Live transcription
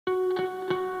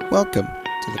Welcome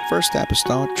to the First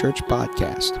Apostolic Church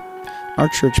Podcast. Our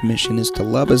church mission is to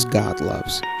love as God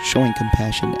loves, showing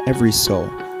compassion to every soul,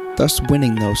 thus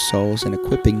winning those souls and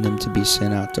equipping them to be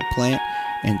sent out to plant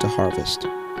and to harvest.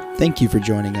 Thank you for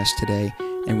joining us today,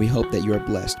 and we hope that you are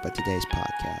blessed by today's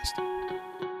podcast.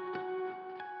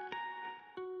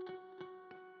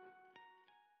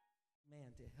 Man,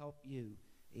 to help you.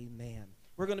 Amen.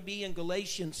 We're going to be in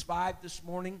Galatians 5 this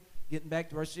morning, getting back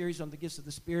to our series on the gifts of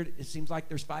the Spirit. It seems like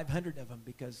there's 500 of them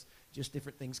because just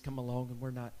different things come along and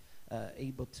we're not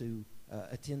able to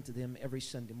attend to them every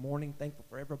Sunday morning. Thankful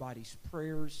for everybody's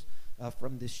prayers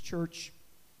from this church.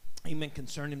 Amen.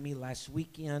 Concerning me last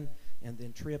weekend and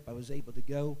then trip, I was able to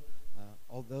go,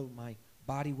 although my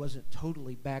body wasn't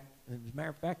totally back. As a matter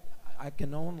of fact, I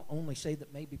can only say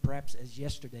that maybe perhaps as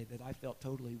yesterday that I felt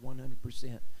totally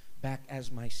 100% back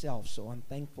as myself. So I'm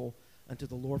thankful unto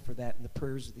the Lord for that and the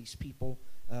prayers of these people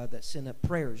that send up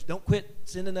prayers. Don't quit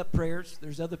sending up prayers.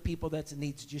 There's other people that's in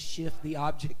need to just shift the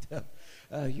object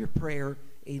of your prayer,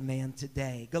 amen,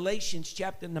 today. Galatians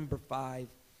chapter number 5.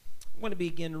 I want to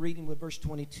begin reading with verse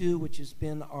 22, which has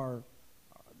been our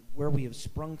where we have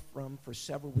sprung from for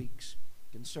several weeks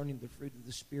concerning the fruit of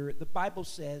the Spirit. The Bible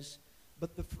says,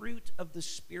 "But the fruit of the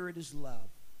Spirit is love,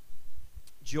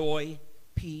 joy,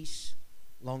 peace,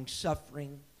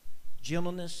 long-suffering,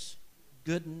 gentleness,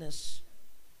 goodness,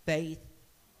 faith,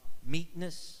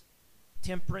 meekness,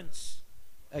 temperance.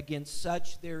 Against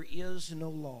such there is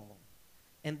no law.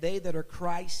 And they that are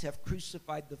Christ have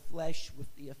crucified the flesh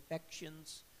with the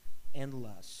affections and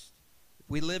lust." If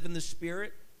we live in the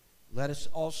Spirit, let us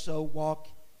also walk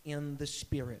in the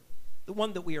Spirit. The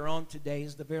one that we are on today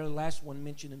is the very last one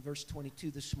mentioned in verse 22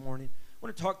 this morning. I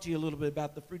want to talk to you a little bit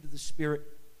about the fruit of the Spirit,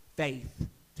 faith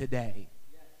today.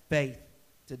 Faith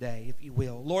today, if you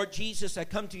will. Lord Jesus, I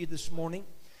come to you this morning.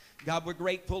 God, we're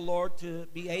grateful, Lord, to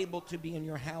be able to be in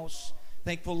your house.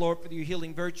 Thankful, Lord, for your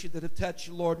healing virtue that have touched,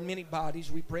 Lord, many bodies.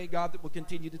 We pray, God, that will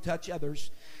continue to touch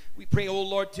others. We pray, oh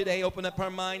Lord, today, open up our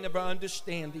mind of our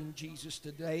understanding, Jesus,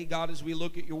 today. God, as we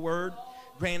look at your word,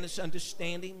 grant us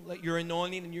understanding. Let your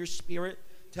anointing and your Spirit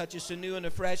touch us anew and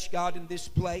afresh, God, in this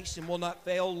place. And we'll not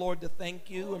fail, Lord, to thank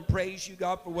you and praise you,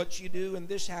 God, for what you do in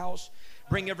this house.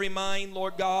 Bring every mind,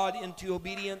 Lord God, into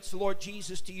obedience, Lord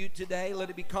Jesus, to you today. Let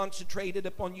it be concentrated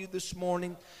upon you this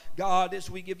morning. God, as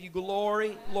we give you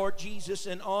glory, Lord Jesus,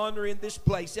 and honor in this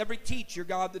place. Every teacher,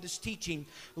 God, that is teaching,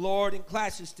 Lord, in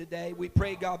classes today, we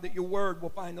pray, God, that your word will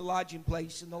find a lodging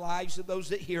place in the lives of those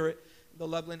that hear it. In the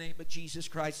lovely name of Jesus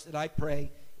Christ that I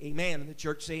pray. Amen. And the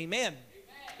church say amen.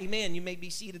 Amen. You may be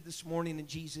seated this morning in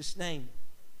Jesus' name.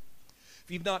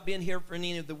 If you've not been here for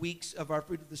any of the weeks of our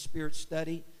Fruit of the Spirit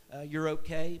study, you're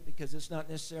okay, because it's not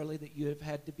necessarily that you have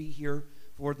had to be here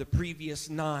for the previous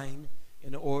 9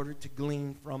 in order to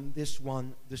glean from this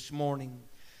one this morning.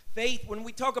 Faith, when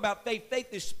we talk about faith, faith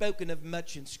is spoken of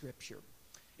much in Scripture.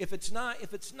 If it's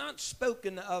not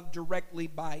spoken of directly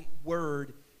by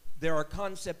word, there are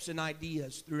concepts and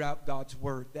ideas throughout God's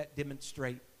word that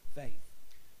demonstrate faith.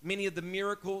 Many of the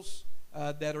miracles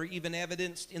that are even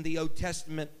evidenced in the Old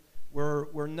Testament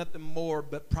were nothing more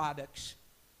but products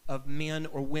of men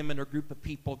or women or group of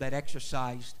people that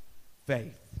exercised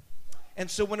faith. And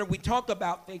so when we talk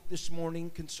about faith this morning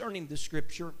concerning the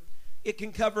Scripture, it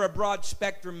can cover a broad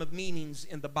spectrum of meanings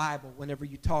in the Bible whenever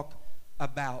you talk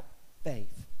about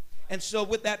faith. And so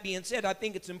with that being said, I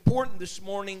think it's important this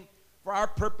morning for our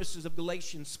purposes of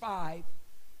Galatians 5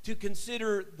 to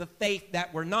consider the faith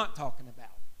that we're not talking about.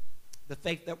 The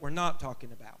faith that we're not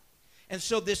talking about. And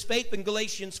so this faith in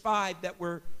Galatians 5 that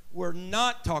we're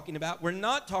not talking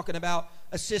about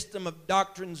a system of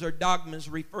doctrines or dogmas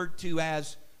referred to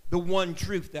as the one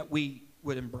truth that we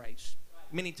would embrace.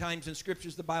 Many times in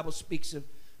Scriptures the Bible speaks of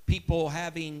people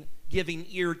giving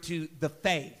ear to the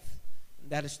faith.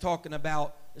 That is talking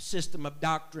about a system of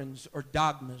doctrines or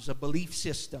dogmas, a belief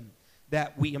system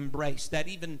that we embrace. That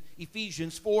even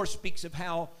Ephesians 4 speaks of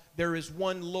how there is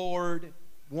one Lord,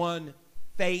 one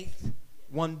faith,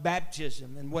 one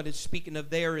baptism. And what it's speaking of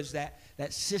there is that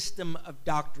system of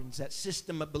doctrines, that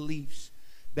system of beliefs,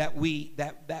 that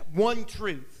one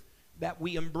truth that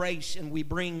we embrace and we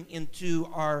bring into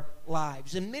our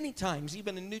lives. And many times,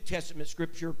 even in New Testament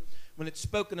Scripture, when it's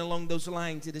spoken along those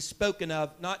lines, it is spoken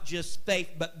of not just faith,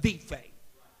 but the faith.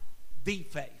 The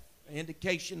faith. An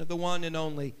indication of the one and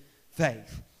only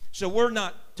faith. So we're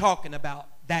not talking about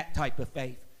that type of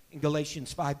faith in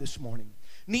Galatians 5 this morning.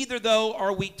 Neither, though,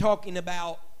 are we talking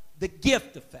about the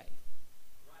gift of faith.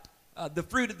 The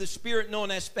fruit of the Spirit known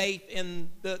as faith and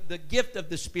the gift of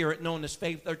the Spirit known as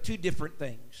faith are two different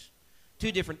things.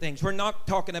 Two different things. We're not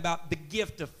talking about the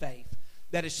gift of faith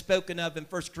that is spoken of in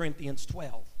 1 Corinthians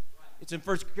 12. It's in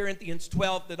 1 Corinthians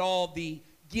 12 that all the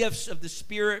gifts of the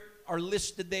Spirit are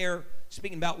listed there,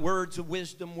 speaking about words of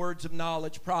wisdom, words of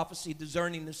knowledge, prophecy,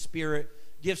 discerning the Spirit,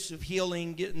 gifts of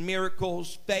healing,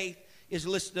 miracles, faith is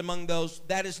listed among those.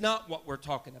 That is not what we're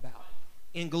talking about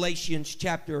in Galatians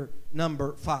chapter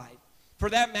number 5. For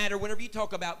that matter, whenever you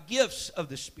talk about gifts of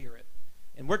the Spirit,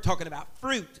 and we're talking about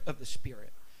fruit of the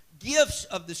Spirit, gifts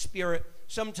of the Spirit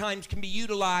sometimes can be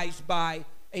utilized by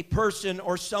a person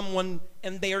or someone,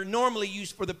 and they are normally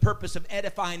used for the purpose of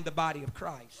edifying the body of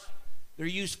Christ. They're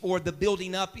used for the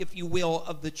building up, if you will,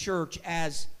 of the church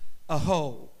as a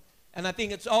whole. And I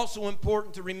think it's also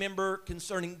important to remember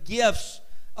concerning gifts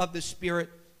of the Spirit,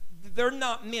 they're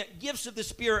not meant, gifts of the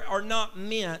Spirit are not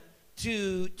meant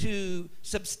to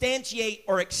substantiate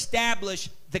or establish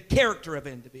the character of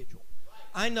an individual.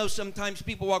 I know sometimes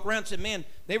people walk around and say, man,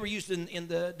 they were used in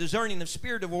the discerning of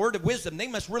spirit of a word of wisdom. They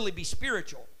must really be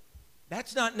spiritual.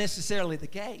 That's not necessarily the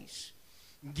case.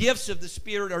 Gifts of the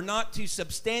Spirit are not to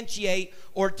substantiate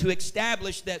or to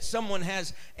establish that someone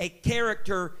has a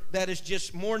character that is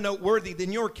just more noteworthy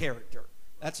than your character.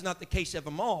 That's not the case of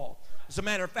them all. As a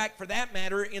matter of fact, for that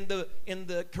matter, in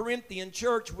the Corinthian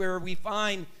church where we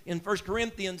find in 1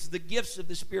 Corinthians the gifts of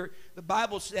the Spirit, the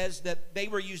Bible says that they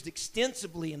were used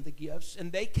extensively in the gifts,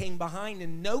 and they came behind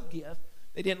in no gift.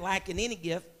 They didn't lack in any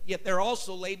gift, yet they're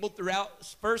also labeled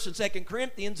throughout 1 and 2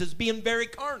 Corinthians as being very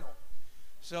carnal.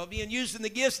 So being used in the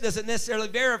gifts doesn't necessarily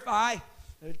verify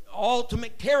the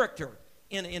ultimate character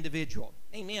in an individual.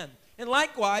 Amen. And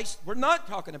likewise, we're not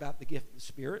talking about the gift of the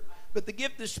Spirit, but the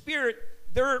gift of the Spirit,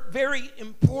 they're very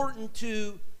important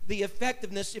to the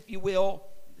effectiveness, if you will,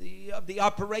 of the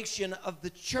operation of the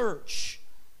church.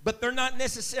 But they're not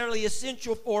necessarily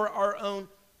essential for our own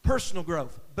personal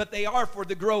growth, but they are for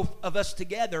the growth of us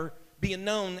together being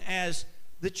known as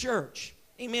the church.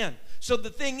 Amen. So the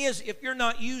thing is, if you're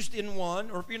not used in one,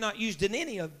 or if you're not used in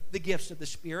any of the gifts of the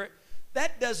Spirit,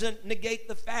 that doesn't negate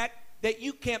the fact that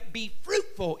you can't be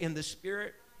fruitful in the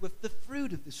Spirit with the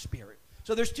fruit of the Spirit.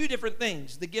 So there's two different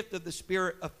things, the gift of the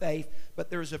Spirit of faith, but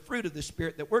there's a fruit of the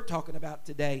Spirit that we're talking about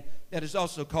today that is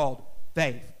also called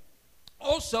faith.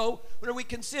 Also, when we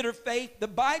consider faith, the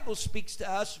Bible speaks to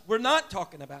us. We're not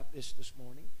talking about this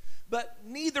morning, but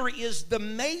neither is the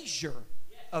measure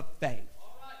of faith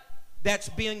that's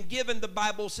been given, the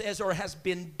Bible says, or has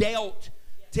been dealt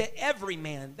to every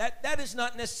man. That is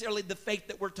not necessarily the faith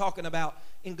that we're talking about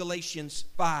in Galatians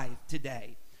 5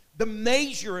 today. The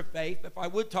measure of faith, if I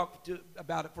would talk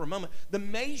about it for a moment, the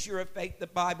measure of faith, the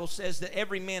Bible says that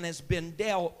every man has been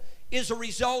dealt, is a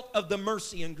result of the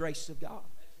mercy and grace of God.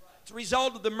 It's a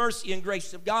result of the mercy and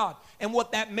grace of God. And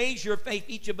what that measure of faith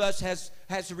each of us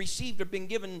has received or been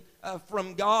given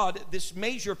from God, this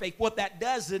measure of faith, what that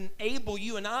does enable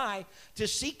you and I to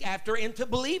seek after and to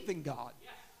believe in God.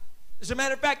 As a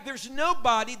matter of fact, there's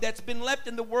nobody that's been left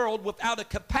in the world without a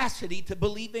capacity to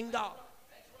believe in God.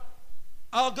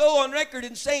 I'll go on record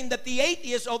in saying that the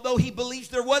atheist, although he believes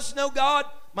there was no God,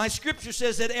 my scripture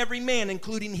says that every man,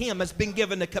 including him, has been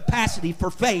given a capacity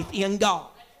for faith in God.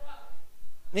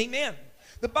 Amen.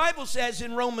 The Bible says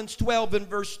in Romans 12 and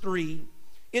verse 3,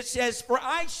 it says, "For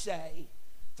I say,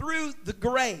 through the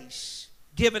grace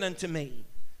given unto me,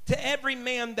 to every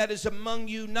man that is among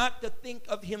you, not to think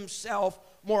of himself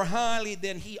more highly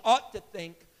than he ought to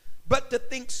think, but to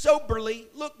think soberly,"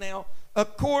 look now,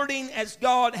 "according as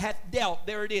God hath dealt,"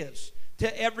 there it is,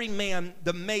 "to every man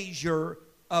the measure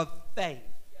of faith."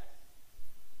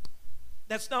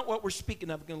 That's not what we're speaking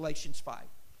of in Galatians 5.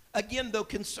 Again, though,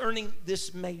 concerning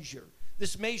this measure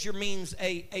means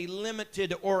a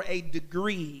limited or a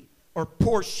degree or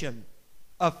portion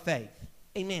of faith.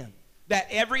 Amen. That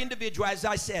every individual, as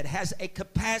I said, has a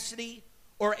capacity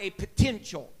or a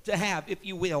potential to have, if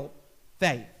you will,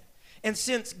 faith. And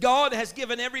since God has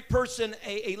given every person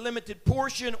a limited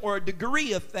portion or a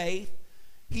degree of faith,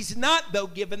 He's not, though,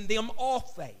 given them all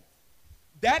faith.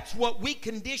 That's what we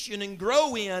condition and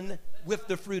grow in with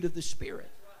the fruit of the Spirit.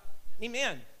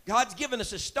 Amen. God's given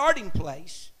us a starting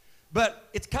place, but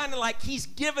it's kind of like He's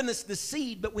given us the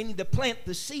seed, but we need to plant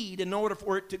the seed in order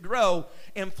for it to grow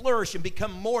and flourish and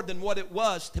become more than what it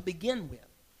was to begin with.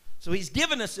 So He's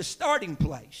given us a starting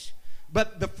place.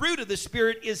 But the fruit of the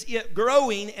Spirit is it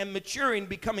growing and maturing,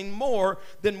 becoming more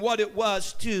than what it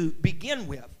was to begin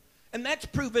with. And that's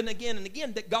proven again and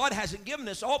again that God hasn't given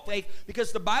us all faith,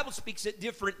 because the Bible speaks at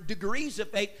different degrees of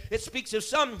faith. It speaks of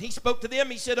some, He spoke to them,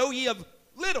 He said, "Oh, ye of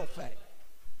little faith."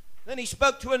 Then He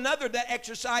spoke to another that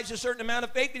exercised a certain amount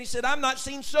of faith, and He said, "I've not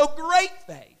seen so great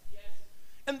faith." Yes.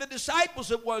 And the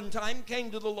disciples at one time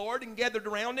came to the Lord and gathered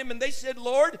around Him, and they said,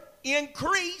 "Lord,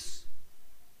 increase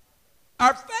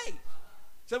our faith."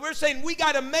 So we're saying we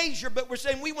got a measure, but we're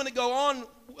saying we want to go on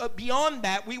beyond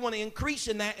that. We want to increase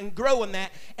in that and grow in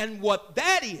that. And what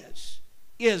that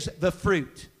is the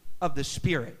fruit of the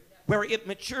Spirit, where it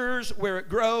matures, where it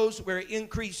grows, where it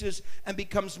increases and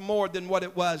becomes more than what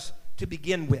it was to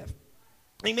begin with.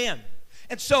 Amen.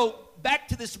 And so back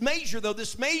to this measure, though,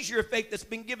 this measure of faith that's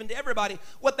been given to everybody,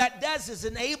 what that does is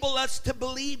enable us to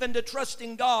believe and to trust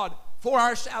in God for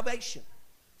our salvation,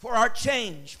 for our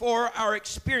change, for our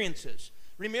experiences.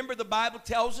 Remember, the Bible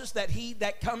tells us that he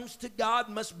that comes to God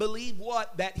must believe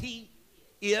what? That he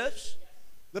is.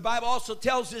 The Bible also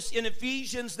tells us in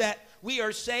Ephesians that we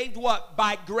are saved, what?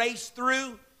 By grace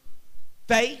through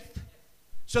faith.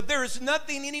 So there is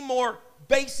nothing any more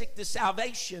basic to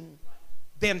salvation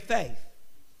than faith.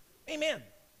 Amen.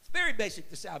 It's very basic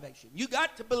to salvation. You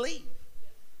got to believe.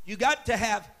 You got to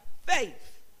have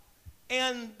faith.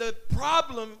 And the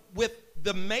problem with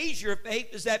the measure of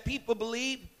faith is that people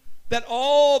believe that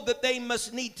all that they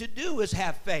must need to do is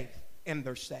have faith and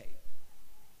they're saved.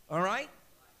 All right?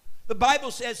 The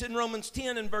Bible says in Romans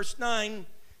 10 and verse 9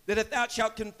 that if thou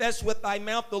shalt confess with thy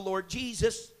mouth the Lord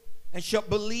Jesus and shalt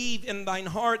believe in thine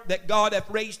heart that God hath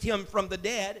raised him from the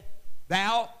dead,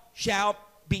 thou shalt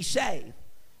be saved.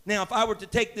 Now, if I were to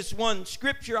take this one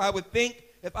scripture, I would think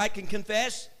if I can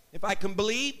confess, if I can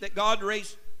believe that God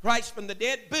raised Christ from the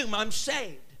dead, boom, I'm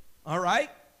saved. All right?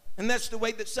 And that's the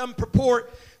way that some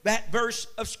purport that verse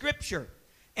of Scripture.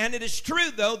 And it is true,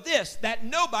 though, this, that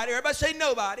nobody, everybody say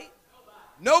nobody.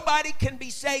 Nobody can be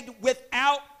saved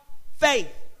without faith.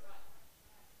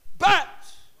 But,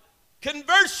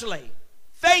 conversely,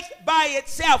 faith by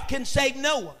itself can save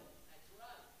no one.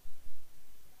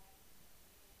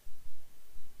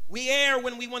 We err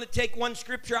when we want to take one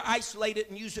scripture, isolate it,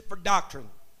 and use it for doctrine,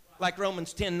 like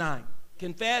Romans 10:9.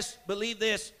 Confess, believe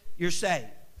this, you're saved.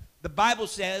 The Bible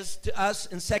says to us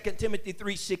in 2 Timothy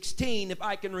 3:16, if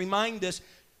I can remind us,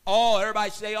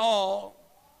 everybody say all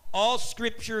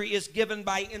scripture is given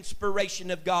by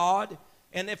inspiration of God.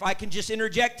 And if I can just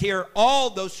interject here, all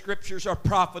those scriptures are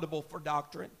profitable for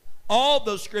doctrine. All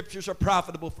those scriptures are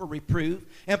profitable for reproof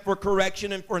and for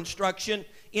correction and for instruction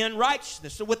in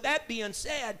righteousness. So with that being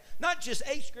said, not just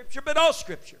a scripture, but all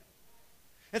scripture.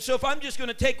 And so if I'm just going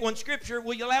to take one scripture,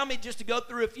 will you allow me just to go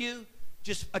through a few,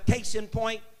 just a case in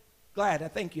point? Glad, I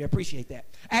thank you, I appreciate that.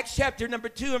 Acts chapter number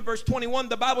 2 and verse 21,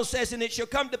 the Bible says, and it shall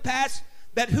come to pass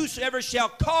that whosoever shall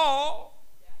call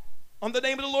on the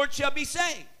name of the Lord shall be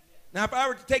saved. Now, if I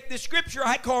were to take this scripture,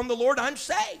 I call on the Lord, I'm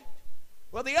saved.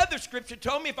 Well, the other scripture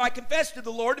told me if I confess to the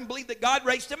Lord and believe that God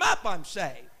raised him up, I'm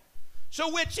saved.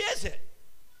 So which is it?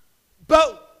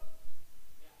 Both.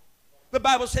 The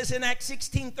Bible says in Acts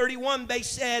 16:31, they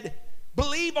said,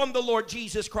 believe on the Lord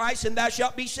Jesus Christ and thou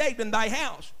shalt be saved in thy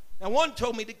house. Now, one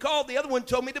told me to call, the other one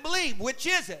told me to believe. Which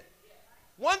is it?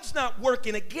 One's not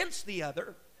working against the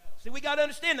other. See, we got to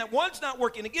understand that one's not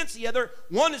working against the other.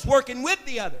 One is working with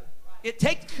the other. It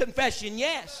takes confession,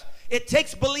 yes. It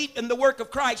takes belief in the work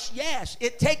of Christ, yes.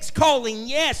 It takes calling,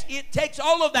 yes. It takes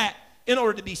all of that in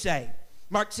order to be saved.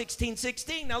 Mark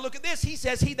 16:16. Now look at this. He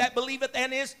says, he that believeth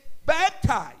and is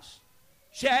baptized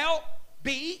shall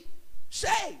be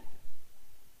saved.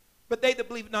 But they that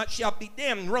believe not shall be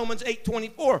damned. Romans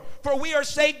 8:24. For we are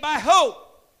saved by hope.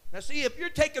 Now see, if you're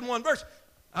taking one verse,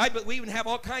 but we even have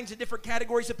all kinds of different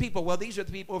categories of people. Well, these are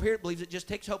the people over here that believe it just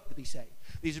takes hope to be saved.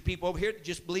 These are people over here that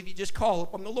just believe you just call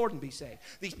upon the Lord and be saved.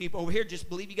 These people over here just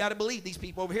believe you got to believe. These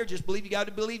people over here just believe you got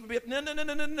to believe.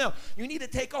 No. You need to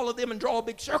take all of them and draw a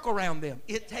big circle around them.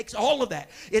 It takes all of that.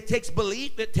 It takes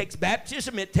belief. It takes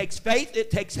baptism. It takes faith.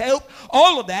 It takes hope.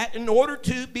 All of that in order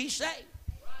to be saved.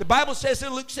 The Bible says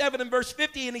in Luke 7 and verse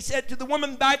 50, and he said to the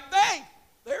woman, thy faith,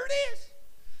 there it is,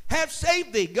 have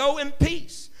saved thee. Go in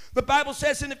peace. The Bible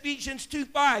says in Ephesians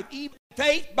 2:5, even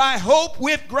faith by hope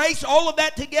with grace, all of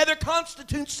that together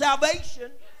constitutes salvation.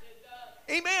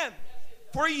 Amen.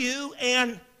 For you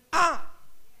and I.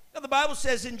 Now the Bible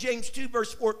says in James 2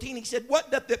 verse 14, he said,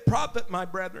 what doth it profit, my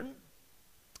brethren,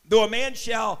 though a man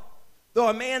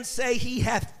say he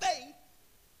hath faith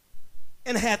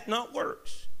and hath not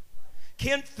works?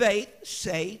 Can faith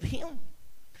save him?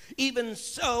 Even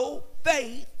so,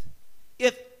 faith,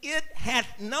 if it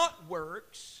hath not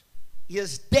works,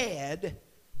 is dead,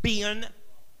 being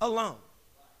alone.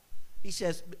 He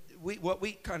says, what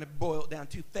we kind of boil it down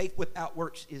to, faith without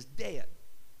works is dead.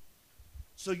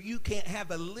 So you can't have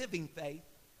a living faith,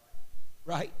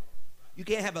 right? You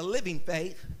can't have a living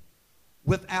faith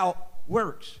without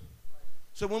works.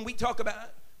 So when we talk about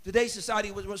today's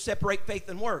society, we want to separate faith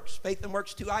and works. Faith and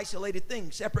works, two isolated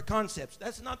things, separate concepts.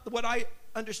 That's not what I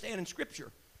understand in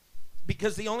Scripture.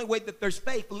 Because the only way that there's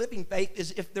faith, living faith,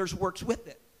 is if there's works with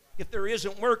it. if there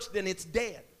isn't works, then it's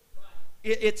dead.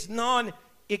 It's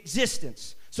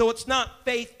non-existence. So it's not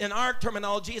faith in our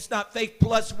terminology. It's not faith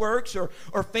plus works or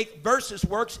faith versus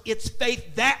works. It's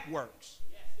faith that works.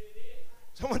 Yes, it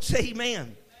is. Someone say amen.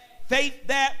 Amen. Faith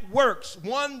that works.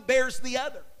 One bears the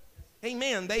other.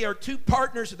 Amen. They are two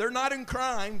partners. They're not in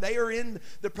crime. They are in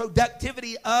the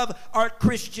productivity of our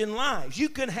Christian lives. You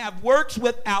can have works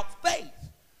without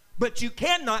faith, but you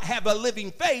cannot have a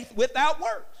living faith without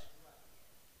works.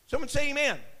 Someone say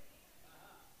amen.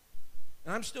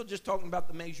 And I'm still just talking about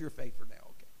the measure of faith for now,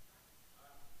 okay?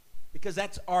 Because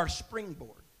that's our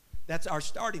springboard. That's our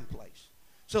starting place.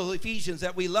 So Ephesians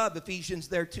that we love, Ephesians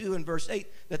there too in verse 8,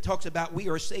 that talks about we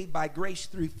are saved by grace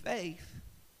through faith.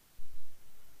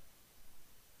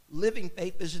 Living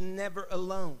faith is never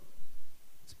alone.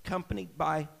 It's accompanied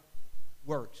by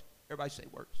works. Everybody say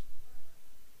works.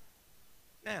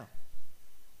 Now,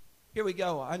 here we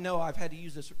go. I know I've had to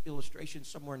use this illustration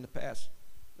somewhere in the past,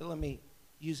 but let me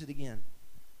use it again.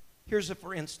 Here's a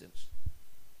for instance.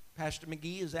 Pastor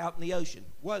McGee is out in the ocean.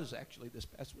 Was actually this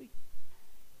past week.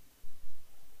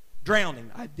 Drowning.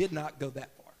 I did not go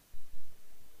that far.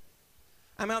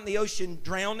 I'm out in the ocean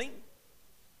drowning.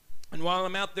 And while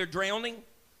I'm out there drowning,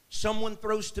 someone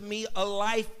throws to me a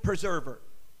life preserver.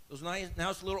 Those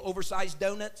nice little oversized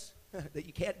donuts that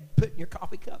you can't put in your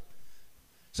coffee cup.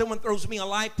 Someone throws me a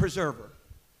life preserver.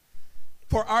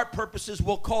 For our purposes,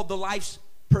 we'll call the life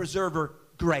preserver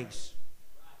grace.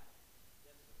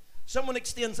 Someone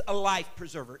extends a life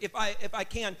preserver. If I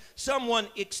can, someone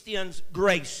extends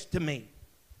grace to me.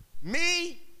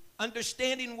 Me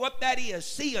understanding what that is,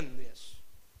 seeing this,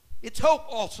 it's hope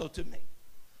also to me.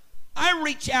 I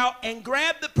reach out and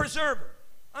grab the preserver.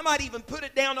 I might even put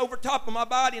it down over top of my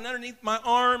body and underneath my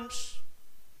arms.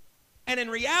 And in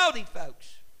reality,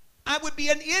 folks, I would be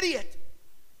an idiot.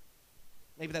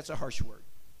 Maybe that's a harsh word.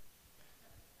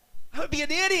 I would be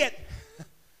an idiot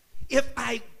if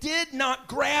I did not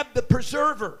grab the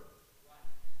preserver.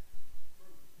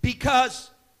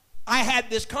 Because I had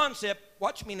this concept,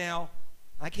 watch me now,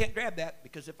 I can't grab that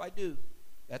because if I do,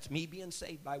 that's me being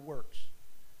saved by works.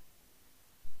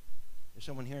 Is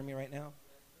someone hearing me right now?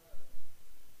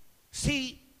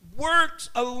 See, works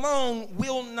alone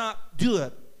will not do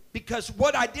it because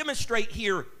what I demonstrate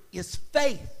here is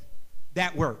faith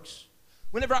that works.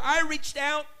 Whenever I reached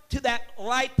out to that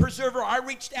life preserver, I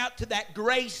reached out to that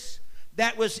grace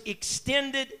that was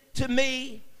extended to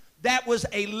me. That was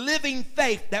a living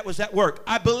faith that was at work.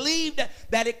 I believed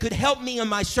that it could help me in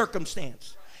my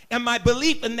circumstance. And my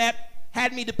belief in that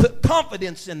had me to put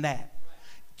confidence in that.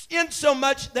 In so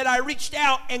much that I reached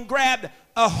out and grabbed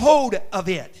a hold of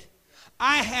it.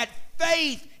 I had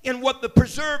faith in what the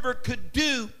preserver could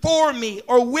do for me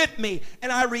or with me,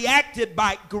 and I reacted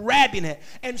by grabbing it.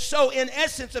 And so in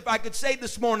essence, if I could say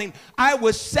this morning, I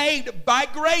was saved by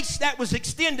grace that was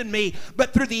extended me,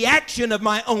 but through the action of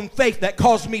my own faith that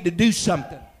caused me to do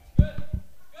something. Good. Good.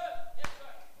 Yes, sir.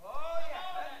 Oh, yeah.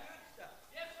 That's good stuff.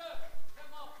 Yes, sir.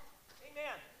 Come on.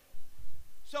 Amen.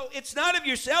 So it's not of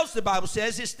yourselves, the Bible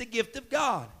says, it's the gift of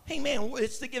God. Amen.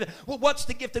 It's the gift. Well, what's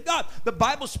the gift of God? The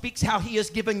Bible speaks how he has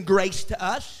given grace to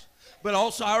us. But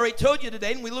also, I already told you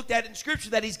today, and we looked at it in Scripture,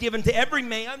 that he's given to every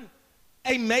man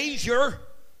a measure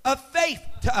of faith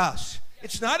to us.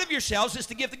 It's not of yourselves, it's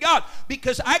the gift of God.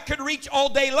 Because I could reach all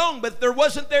day long, but there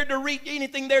wasn't there to reach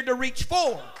anything there to reach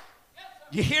for.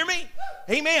 You hear me?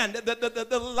 Amen.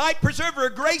 The life preserver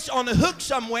of grace on a hook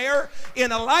somewhere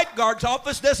in a lifeguard's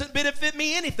office doesn't benefit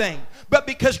me anything. But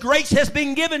because grace has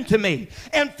been given to me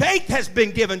and faith has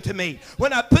been given to me,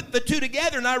 when I put the two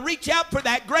together and I reach out for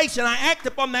that grace and I act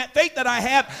upon that faith that I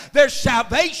have, there's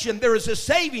salvation, there is a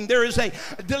saving, there is a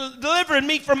delivering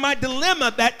me from my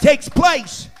dilemma that takes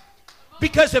place.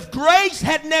 Because if grace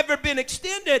had never been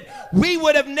extended, we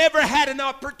would have never had an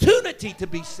opportunity to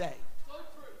be saved.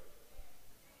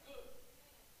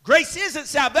 Grace isn't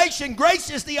salvation. Grace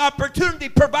is the opportunity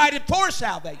provided for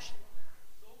salvation.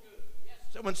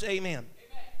 Someone say amen.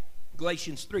 Amen.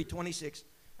 Galatians 3:26.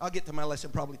 I'll get to my lesson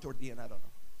probably toward the end. I don't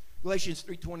know. Galatians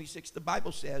 3:26. The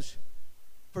Bible says,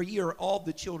 "For ye are all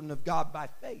the children of God by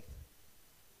faith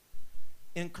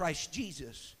in Christ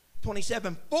Jesus."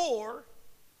 27. For,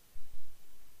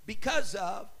 because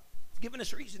of, it's giving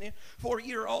us reason here. For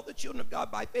ye are all the children of God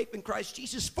by faith in Christ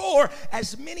Jesus. For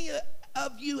as many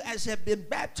of you as have been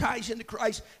baptized into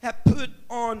Christ have put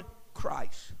on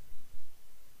Christ.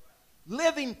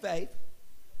 Living faith,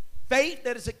 faith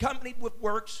that is accompanied with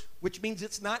works, which means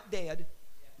it's not dead.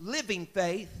 Living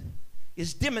faith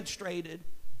is demonstrated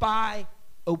by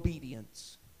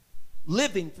obedience.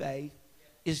 Living faith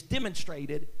is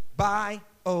demonstrated by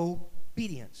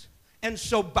obedience. And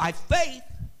so by faith,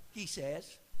 he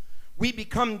says, we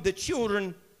become the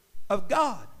children of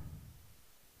God.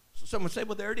 So someone say,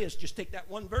 well, there it is. Just take that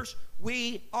one verse.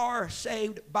 We are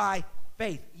saved by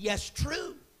faith. Yes,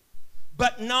 true.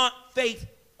 But not faith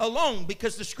alone,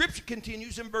 because the scripture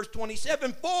continues in verse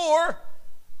 27, for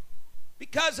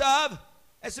because of,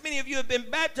 as many of you have been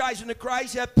baptized into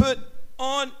Christ, have put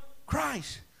on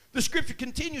Christ. The scripture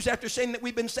continues after saying that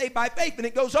we've been saved by faith, and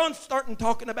it goes on starting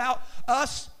talking about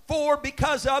us. For,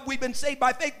 because of, we've been saved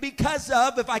by faith because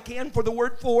of, if I can, for the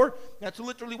word for, that's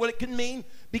literally what it can mean.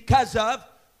 Because of,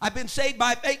 I've been saved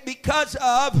by faith because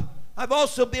of, I've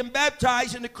also been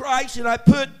baptized into Christ, and I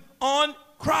put on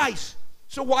Christ.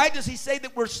 So why does he say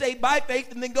that we're saved by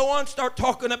faith and then go on start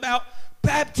talking about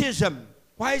baptism?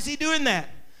 Why is he doing that?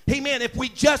 Amen. If we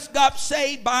just got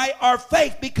saved by our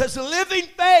faith, because living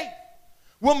faith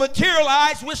will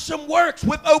materialize with some works,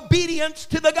 with obedience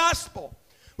to the gospel,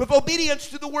 with obedience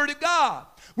to the word of God,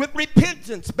 with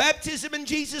repentance, baptism in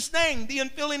Jesus' name, the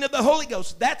infilling of the Holy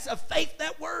Ghost. That's a faith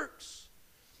that works.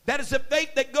 That is a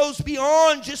faith that goes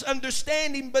beyond just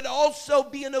understanding, but also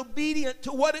being obedient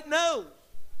to what it knows.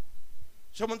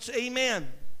 Someone say amen.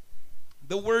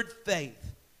 The word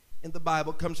faith in the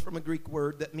Bible comes from a Greek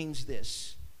word that means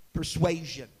this: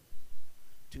 persuasion.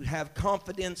 To have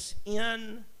confidence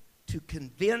in, to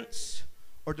convince,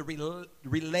 or to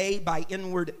relay by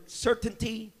inward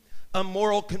certainty, a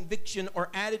moral conviction or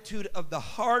attitude of the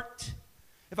heart.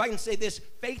 If I can say this,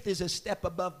 faith is a step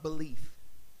above belief.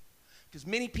 Because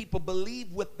many people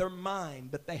believe with their mind,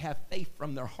 but they have faith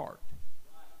from their heart.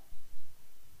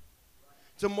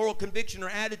 It's a moral conviction or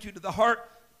attitude of the heart.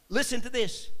 Listen to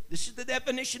this. This is the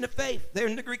definition of faith there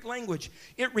in the Greek language.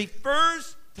 It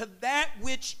refers to that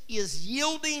which is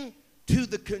yielding to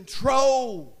the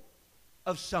control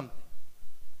of something.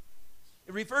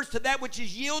 It refers to that which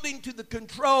is yielding to the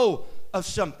control of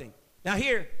something. Now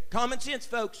here, common sense,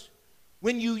 folks.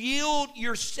 When you yield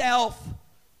yourself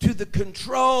to the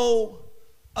control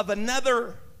of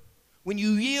another, when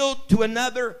you yield to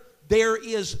another, there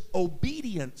is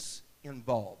obedience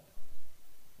involved.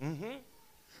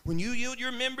 When you yield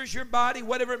your members, your body,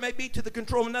 whatever it may be, to the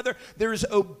control of another, there is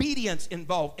obedience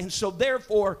involved. And so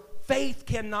therefore, faith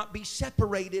cannot be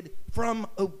separated from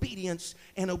obedience,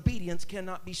 and obedience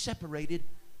cannot be separated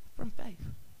from faith.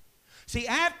 See,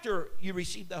 after you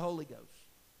receive the Holy Ghost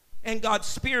and God's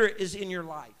Spirit is in your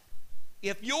life,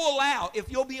 if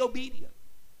you'll be obedient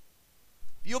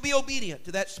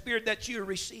to that Spirit that you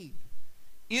received,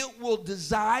 it will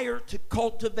desire to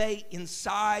cultivate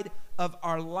inside of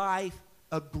our life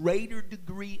a greater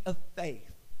degree of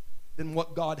faith than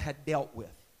what God had dealt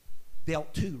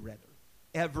to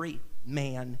every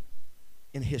man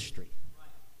in history.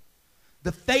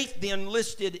 The faith then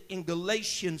listed in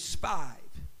Galatians 5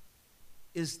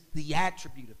 is the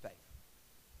attribute of faith.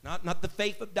 Not the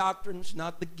faith of doctrines,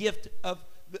 not the gift of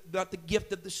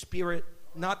the Spirit,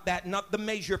 not the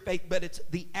measure of faith, but it's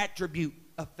the attribute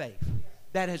of faith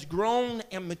that has grown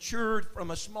and matured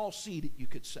from a small seed, you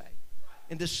could say,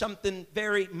 into something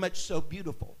very much so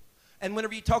beautiful. And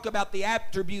whenever you talk about the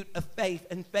attribute of faith,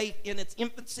 and faith in its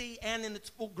infancy and in its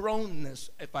full-grownness,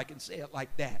 if I can say it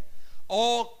like that,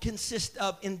 all consist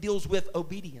of and deals with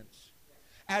obedience.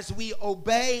 As we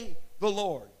obey the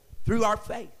Lord through our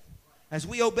faith, as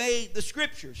we obey the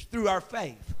Scriptures through our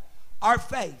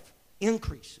faith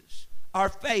increases. Our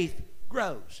faith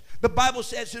grows. The Bible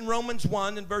says in Romans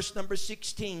 1 and verse number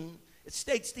 16, it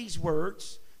states these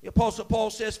words. The Apostle Paul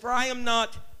says, "For I am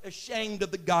not ashamed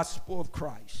of the gospel of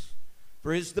Christ,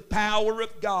 for it is the power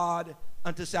of God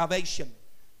unto salvation,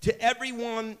 to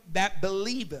everyone that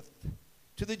believeth,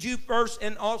 to the Jew first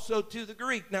and also to the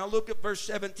Greek." Now look at verse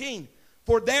 17.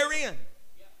 "For therein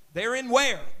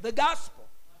where? The gospel.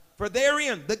 For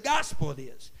therein, the gospel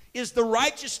it is the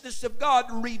righteousness of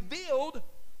God revealed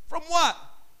from what?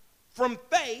 From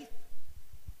faith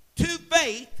to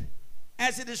faith,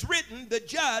 as it is written, the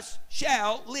just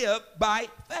shall live by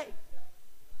faith."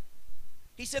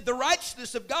 He said the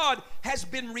righteousness of God has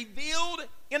been revealed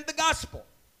in the gospel.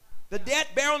 The death,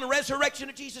 burial, and the resurrection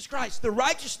of Jesus Christ. The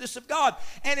righteousness of God.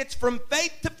 And it's from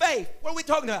faith to faith. What are we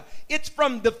talking about? It's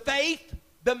from the faith,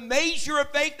 the measure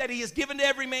of faith that He has given to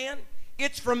every man.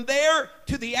 It's from there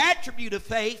to the attribute of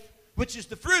faith, which is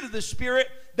the fruit of the Spirit,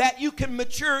 that you can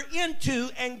mature into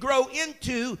and grow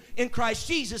into in Christ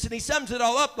Jesus. And he sums it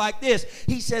all up like this.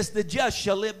 He says, the just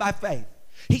shall live by faith.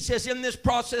 He says in this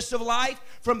process of life,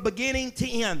 from beginning to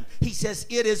end, he says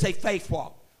it is a faith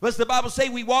walk. What does the Bible say?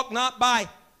 We walk not by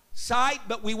sight,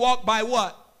 but we walk by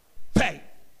what? Faith.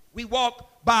 We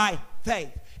walk by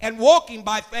faith. And walking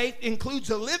by faith includes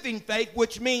a living faith,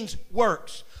 which means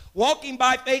works. Walking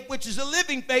by faith, which is a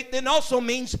living faith, then also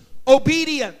means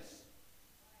obedience.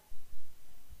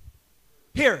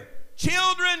 Here,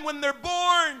 children, when they're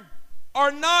born,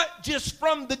 are not just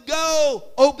from the go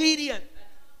obedient.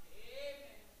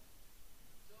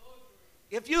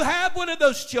 If you have one of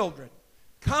those children,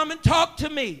 come and talk to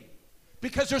me,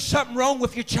 because there's something wrong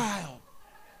with your child.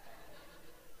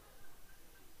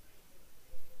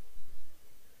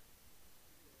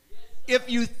 If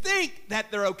you think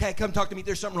that they're okay, come talk to me.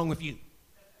 There's something wrong with you.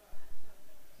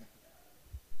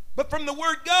 But from the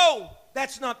word go,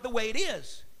 that's not the way it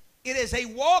is. It is a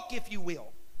walk, if you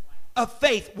will, of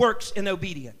faith, works, and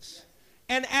obedience.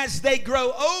 And as they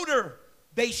grow older,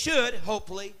 they should,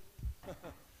 hopefully,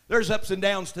 there's ups and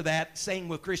downs to that, same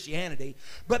with Christianity,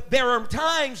 but there are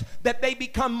times that they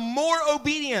become more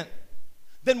obedient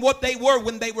than what they were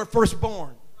when they were first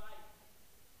born.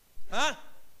 Huh?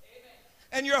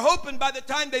 And you're hoping by the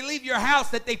time they leave your house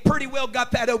that they pretty well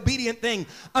got that obedient thing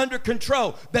under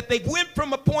control. That they've went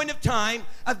from a point of time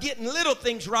of getting little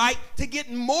things right to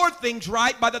getting more things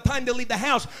right by the time they leave the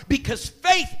house. Because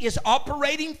faith is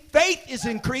operating, faith is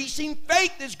increasing,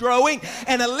 faith is growing,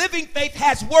 and a living faith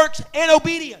has works and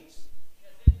obedience.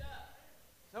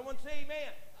 Someone say amen.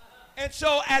 And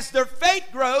so as their faith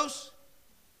grows,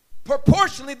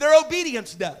 proportionally their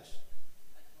obedience does.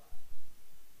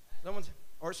 Someone say,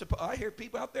 or I hear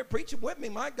people out there preaching with me.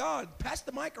 My God, pass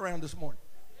the mic around this morning.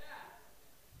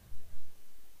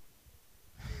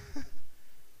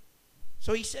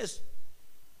 So he says,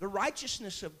 the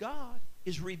righteousness of God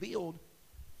is revealed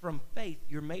from faith,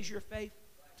 your measure of faith,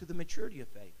 to the maturity of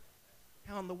faith.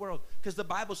 How in the world? Because the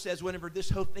Bible says whenever this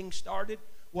whole thing started,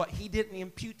 what he didn't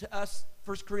impute to us,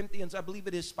 1 Corinthians, I believe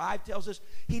it is 5, tells us,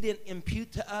 he didn't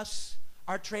impute to us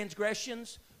our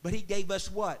transgressions, but he gave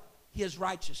us what? His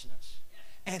righteousness.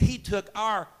 And he took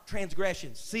our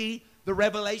transgressions. See the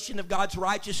revelation of God's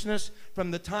righteousness from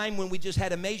the time when we just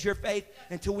had a measure of faith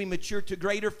until we mature to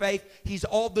greater faith. He's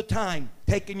all the time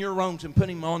taking your wrongs and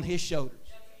putting them on his shoulders.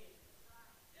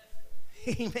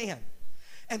 Amen.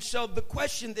 And so the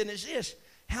question then is this: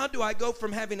 how do I go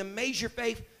from having a measure of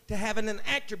faith to having an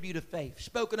attribute of faith,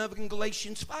 spoken of in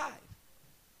Galatians 5?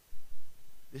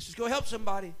 This is going to help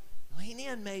somebody. Lean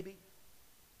in, maybe.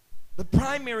 The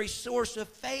primary source of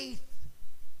faith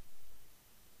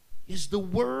is the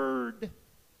Word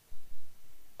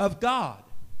of God.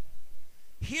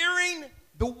 Hearing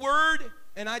the Word,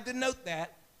 and I denote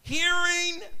that,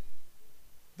 hearing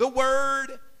the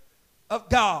Word of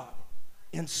God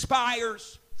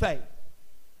inspires faith.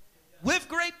 With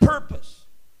great purpose,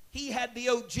 he had the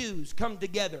old Jews come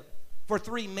together for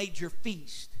 3 major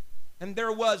feasts. And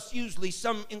there was usually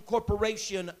some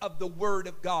incorporation of the Word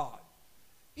of God.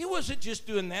 He wasn't just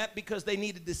doing that because they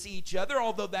needed to see each other,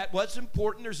 although that was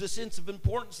important. There's a sense of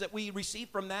importance that we receive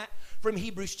from that. From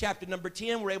Hebrews chapter number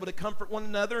 10, we're able to comfort one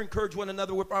another, encourage one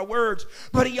another with our words.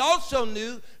 But he also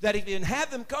knew that if he didn't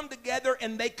have them come together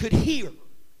and they could hear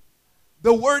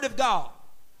the Word of God,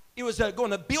 it was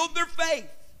going to build their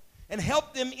faith and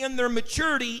help them in their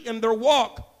maturity in their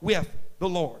walk with the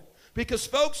Lord. Because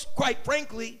folks, quite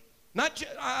frankly,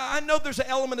 I know there's an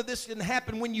element of this that can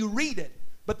happen when you read it.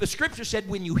 But the scripture said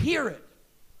when you hear it,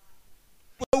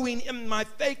 growing in my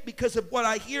faith because of what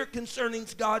I hear concerning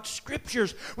God's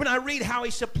scriptures. When I read how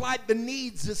he supplied the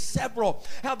needs of several,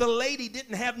 how the lady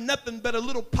didn't have nothing but a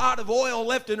little pot of oil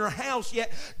left in her house,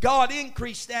 yet God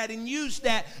increased that and used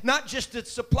that not just to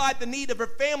supply the need of her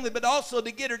family, but also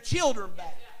to get her children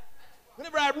back.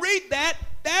 Whenever I read that,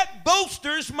 that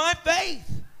bolsters my faith.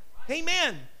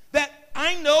 Amen. That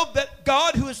I know that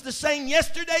God, who is the same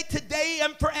yesterday, today,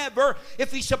 and forever,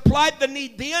 if he supplied the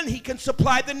need then, he can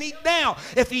supply the need now.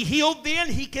 If he healed then,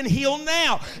 he can heal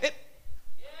now.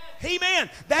 Amen.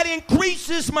 That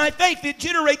increases my faith. It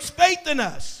generates faith in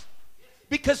us.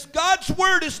 Because God's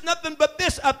word is nothing but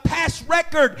this, a past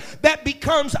record that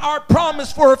becomes our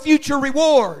promise for a future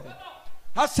reward.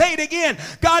 I'll say it again.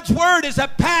 God's word is a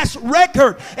past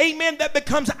record, amen, that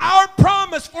becomes our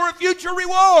promise for a future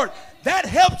reward. That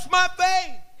helps my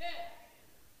faith.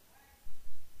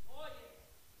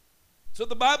 So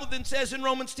the Bible then says in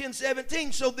Romans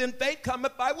 10:17, so then faith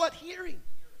cometh by what? Hearing.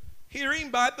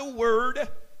 Hearing by the word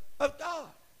of God.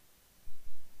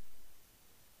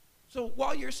 So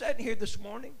while you're sitting here this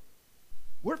morning,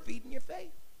 we're feeding your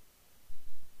faith.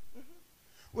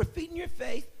 We're feeding your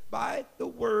faith by the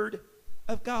word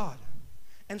of God.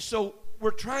 And so we're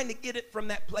trying to get it from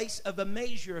that place of a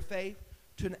measure of faith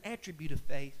to an attribute of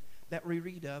faith that we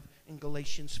read of in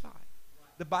Galatians 5.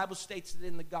 The Bible states that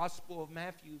in the Gospel of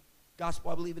Matthew, I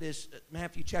believe it is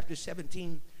Matthew chapter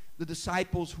 17, the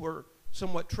disciples were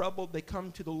somewhat troubled. They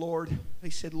come to the Lord. They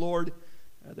said, Lord,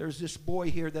 there's this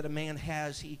boy here that a man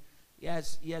has. He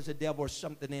has a devil or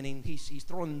something in him. He's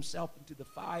throwing himself into the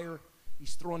fire.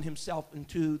 He's throwing himself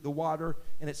into the water,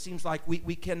 and it seems like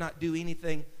we cannot do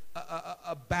anything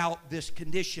about this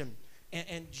condition.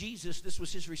 And Jesus, this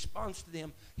was his response to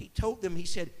them. He told them, he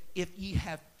said, if ye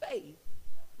have faith,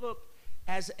 look,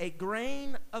 as a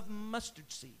grain of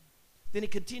mustard seed. Then he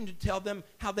continued to tell them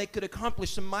how they could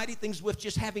accomplish some mighty things with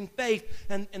just having faith.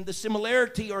 And the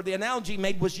similarity or the analogy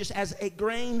made was just as a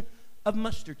grain of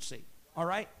mustard seed. All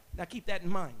right? Now keep that in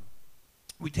mind.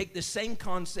 We take this same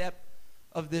concept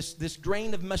of this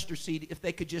grain of mustard seed, if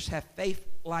they could just have faith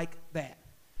like that.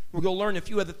 We're going to learn a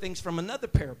few other things from another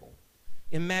parable.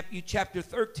 In Matthew chapter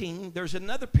 13, there's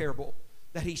another parable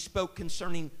that he spoke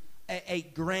concerning a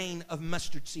grain of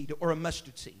mustard seed or a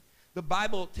mustard seed. The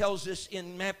Bible tells us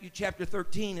in Matthew chapter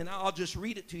 13, and I'll just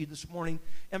read it to you this morning,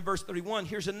 in verse 31.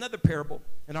 Here's another parable,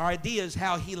 and our idea is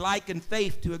how he likened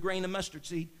faith to a grain of mustard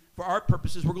seed. For our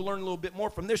purposes, we're going to learn a little bit more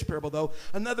from this parable, though.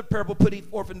 Another parable put he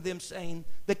forth unto them, saying,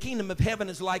 the kingdom of heaven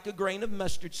is like a grain of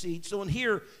mustard seed. So in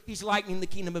here, he's likening the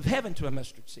kingdom of heaven to a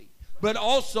mustard seed. But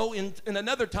also, in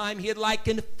another time, he had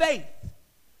likened faith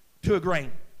to a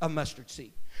grain of mustard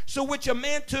seed. So which a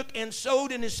man took and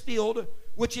sowed in his field,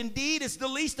 which indeed is the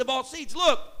least of all seeds.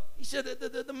 Look, he said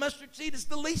the mustard seed is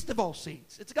the least of all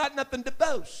seeds. It's got nothing to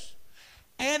boast.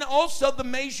 And also the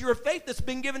measure of faith that's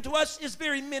been given to us is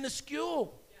very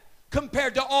minuscule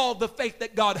compared to all the faith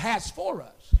that God has for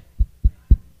us.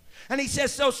 And he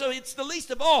says, so it's the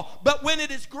least of all. But when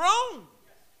it is grown,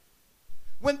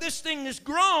 when this thing is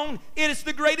grown, it is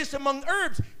the greatest among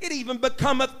herbs. It even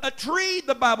becometh a tree,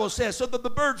 the Bible says, so that the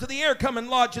birds of the air come and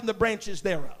lodge in the branches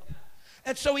thereof.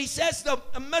 And so he says the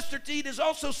mustard seed is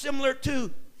also similar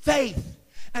to faith.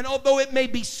 And although it may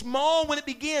be small when it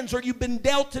begins, or you've been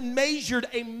dealt and measured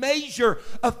a measure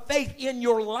of faith in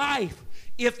your life,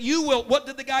 if you will, what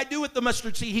did the guy do with the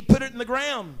mustard seed? He put it in the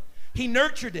ground. He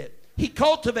nurtured it. He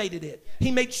cultivated it.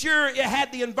 He made sure it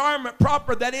had the environment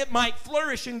proper that it might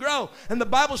flourish and grow. And the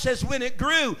Bible says when it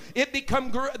grew, it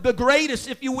became the greatest,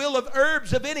 if you will, of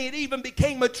herbs of any. It even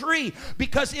became a tree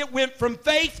because it went from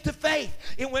faith to faith.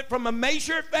 It went from a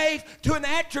measure of faith to an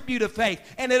attribute of faith.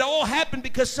 And it all happened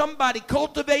because somebody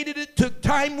cultivated it, took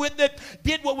time with it,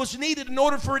 did what was needed in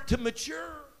order for it to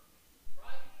mature.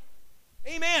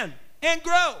 Amen. And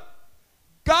grow.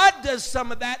 God does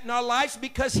some of that in our lives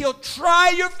because he'll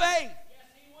try your faith. Yes,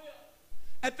 he will.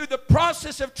 And through the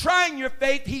process of trying your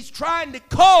faith, he's trying to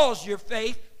cause your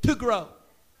faith to grow.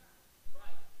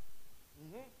 Right.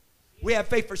 Mm-hmm. We have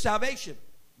faith for salvation.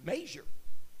 Measure.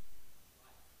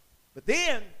 But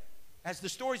then, as the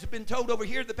stories have been told over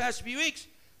here the past few weeks,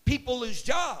 people lose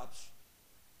jobs.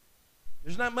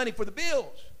 There's not money for the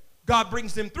bills. God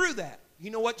brings them through that. You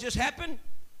know what just happened?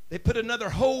 They put another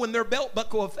hole in their belt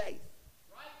buckle of faith.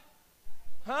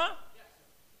 Huh?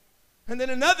 And then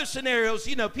in other scenarios,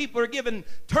 people are given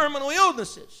terminal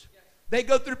illnesses. They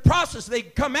go through process. They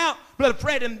come out, Brother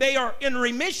Fred, and they are in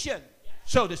remission,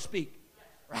 so to speak,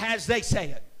 or as they say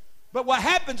it. But what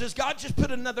happens is God just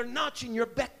put another notch in your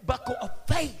buckle of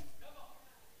faith.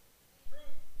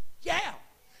 Yeah.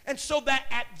 And so that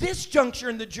at this juncture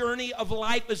in the journey of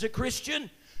life as a Christian,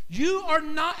 you are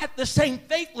not at the same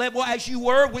faith level as you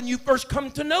were when you first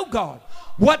come to know God.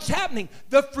 What's happening?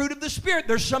 The fruit of the Spirit.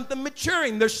 There's something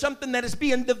maturing. There's something that is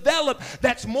being developed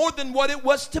that's more than what it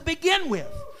was to begin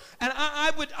with. And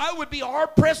I would be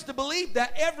hard-pressed to believe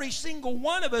that every single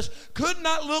one of us could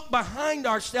not look behind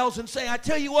ourselves and say, I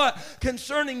tell you what,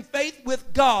 concerning faith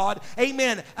with God,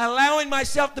 amen, allowing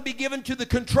myself to be given to the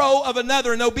control of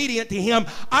another and obedient to him,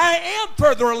 I am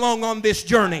further along on this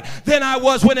journey than I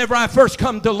was whenever I first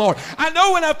come to the Lord. I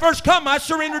know when I first come, I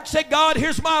surrendered and said, God,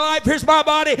 here's my life, here's my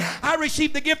body. I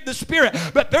received the gift of the Spirit.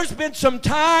 But there's been some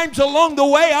times along the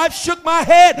way I've shook my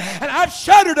head and I've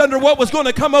shuddered under what was going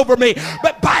to come over me.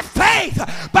 But by faith,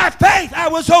 I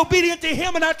was obedient to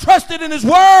him and I trusted in his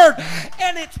word,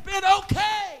 and it's been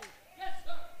okay. Yes,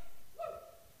 sir.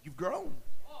 You've grown.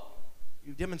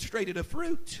 You've demonstrated a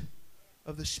fruit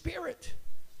of the Spirit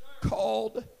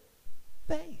called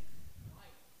faith.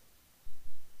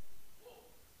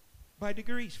 By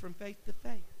degrees, from faith to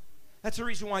faith. That's the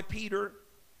reason why Peter,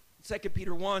 2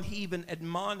 Peter 1, he even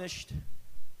admonished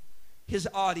his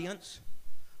audience,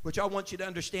 which I want you to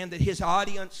understand that his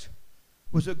audience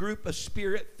was a group of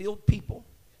Spirit-filled people.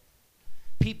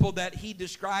 People that he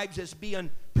describes as being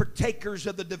partakers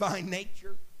of the divine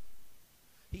nature.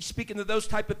 He's speaking to those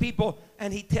type of people,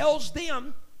 and he tells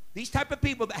them, these type of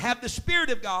people that have the Spirit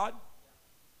of God,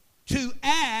 to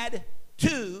add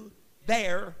to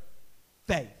their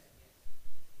faith.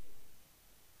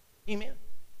 Amen.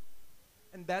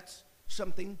 And that's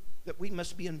something that we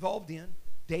must be involved in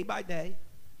day by day,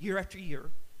 year after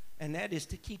year, and that is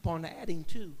to keep on adding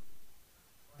to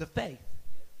The faith.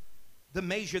 The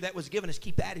measure that was given us,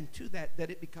 keep adding to that, that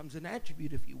it becomes an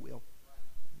attribute, if you will.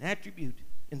 An attribute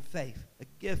in faith. A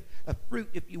gift, a fruit,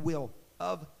 if you will,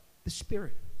 of the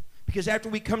Spirit. Because after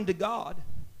we come to God,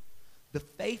 the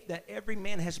faith that every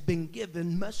man has been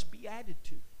given must be added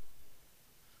to.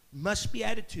 Must be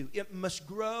added to. It must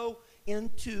grow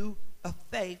into a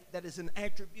faith that is an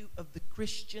attribute of the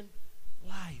Christian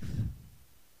life.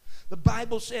 The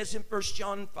Bible says in 1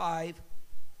 John 5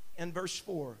 and verse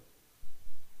 4,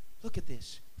 look at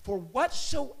this. For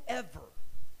whatsoever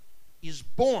is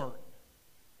born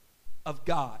of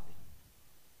God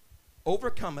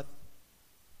overcometh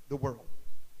the world.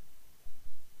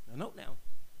 Now, note now.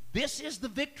 This is the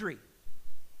victory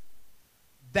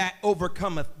that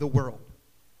overcometh the world,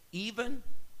 even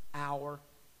our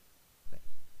faith.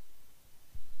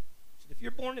 So if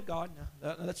you're born of God,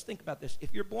 now let's think about this.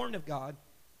 If you're born of God,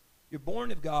 you're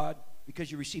born of God because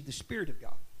you receive the Spirit of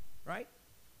God, right?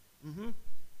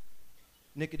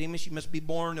 Nicodemus, you must be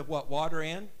born of what? Water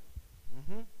and?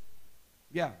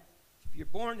 Yeah. If you're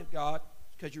born of God,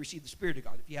 it's because you receive the Spirit of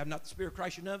God. If you have not the Spirit of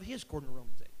Christ, you're none of His, according to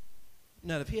Romans 8.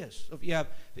 None of His. So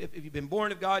if you've been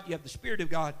born of God, you have the Spirit of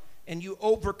God, and you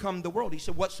overcome the world. He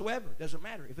said, whatsoever. Doesn't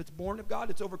matter. If it's born of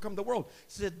God, it's overcome the world.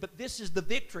 He said, but this is the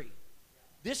victory.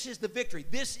 This is the victory.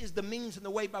 This is the means and the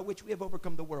way by which we have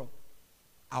overcome the world.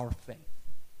 Our faith.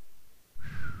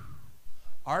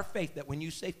 Our faith, that when you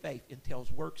say faith,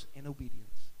 entails works and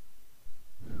obedience.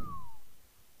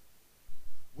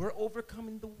 We're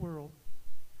overcoming the world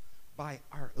by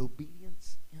our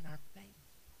obedience and our faith.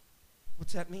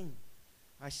 What's that mean?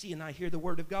 I see and I hear the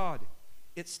Word of God.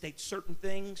 It states certain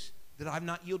things that I've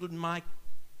not yielded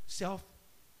myself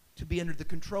to be under the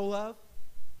control of.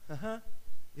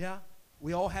 Yeah.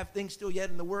 We all have things still yet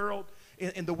in the world,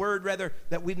 in the Word rather,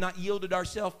 that we've not yielded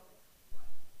ourselves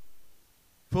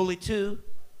fully to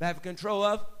have control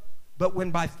of. But when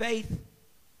by faith,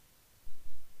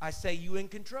 I say you in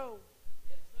control.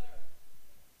 Yes, sir.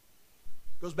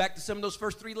 Goes back to some of those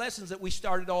first 3 lessons that we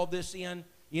started all this in.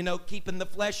 You know, keeping the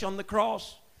flesh on the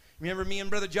cross. Remember me and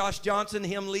Brother Josh Johnson,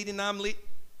 him leading, I'm leading.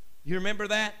 You remember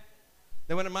that?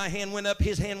 That when my hand went up,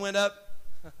 his hand went up.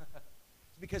 It's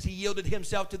because he yielded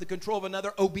himself to the control of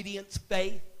another. Obedience,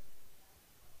 faith.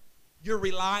 You're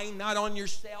relying not on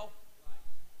yourself,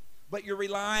 but you're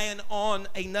relying on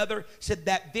another. Said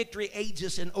that victory aids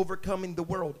us in overcoming the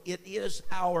world. It is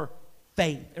our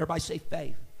faith. Everybody say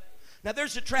faith. Now,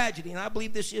 there's a tragedy, and I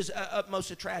believe this is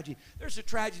utmost a tragedy. There's a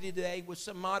tragedy today with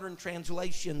some modern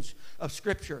translations of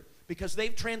Scripture because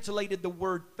they've translated the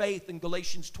word faith in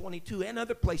Galatians 22 and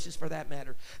other places for that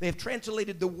matter. They have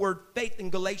translated the word faith in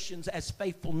Galatians as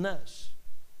faithfulness.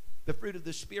 The fruit of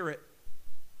the Spirit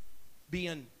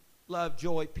being love,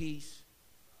 joy, peace,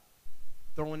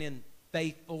 throwing in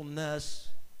faithfulness.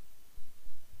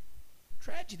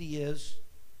 Tragedy is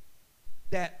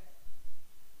that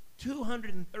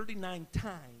 239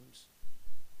 times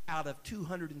out of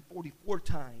 244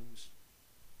 times,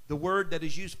 the word that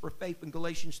is used for faith in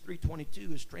Galatians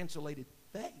 3:22 is translated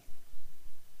faith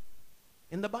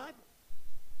in the Bible.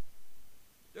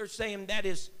 They're saying that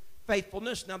is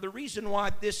faithfulness. Now, the reason why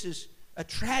this is a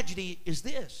tragedy is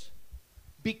this.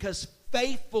 Because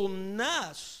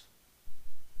faithfulness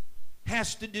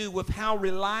has to do with how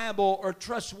reliable or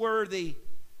trustworthy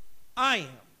I am.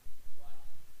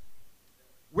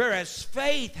 Whereas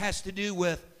faith has to do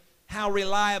with how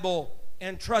reliable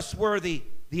and trustworthy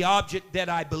the object that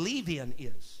I believe in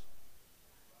is.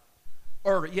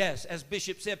 Or, yes, as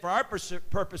Bishop said, for our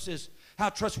purposes, how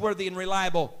trustworthy and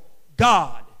reliable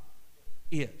God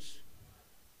is.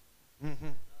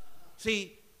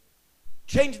 See,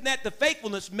 changing that to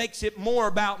faithfulness makes it more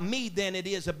about me than it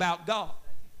is about God.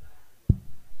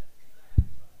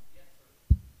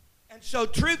 And so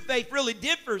true faith really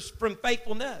differs from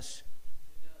faithfulness.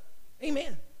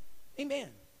 Amen. Amen.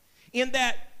 In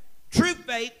that true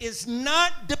faith is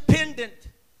not dependent.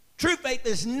 True faith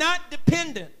is not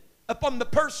dependent upon the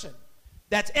person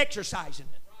that's exercising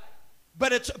it.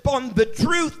 But it's upon the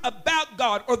truth about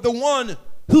God or the one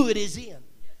who it is in.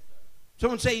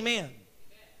 Someone say amen.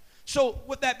 So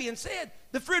with that being said,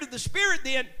 the fruit of the Spirit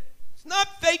then, it's not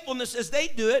faithfulness as they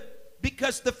do it,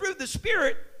 because the fruit of the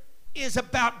Spirit is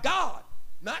about God,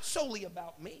 not solely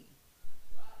about me.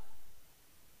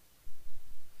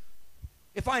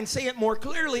 If I can say it more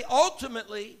clearly,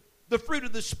 ultimately, the fruit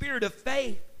of the Spirit of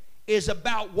faith is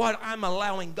about what I'm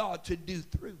allowing God to do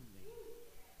through me.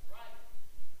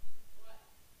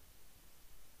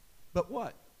 But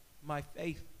what? My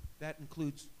faith, that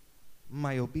includes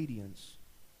my obedience.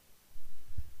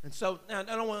 And so, now, I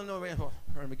don't want to know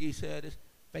what McGee said.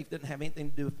 Faith doesn't have anything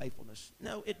to do with faithfulness.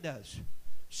 No, it does.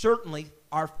 Certainly,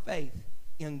 our faith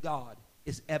in God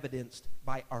is evidenced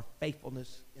by our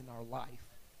faithfulness in our life.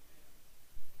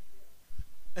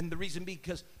 And the reason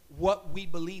because what we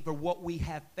believe or what we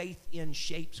have faith in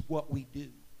shapes what we do.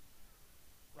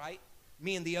 Right?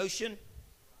 Me in the ocean,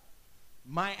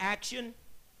 my action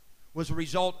was a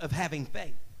result of having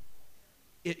faith.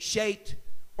 It shaped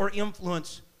or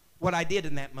influenced what I did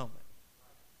in that moment.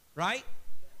 Right?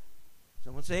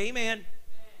 Someone say amen.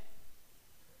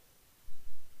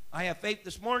 I have faith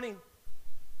this morning.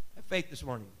 I have faith this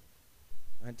morning.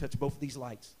 I can touch both of these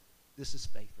lights. This is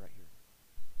faith right here.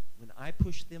 When I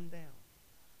push them down,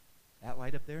 that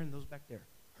light up there and those back there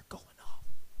are going off.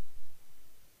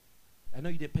 I know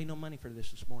you didn't pay no money for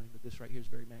this morning, but this right here is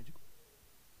very magical.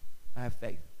 I have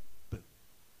faith. Boom.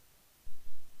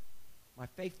 My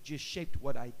faith just shaped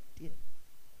what I did.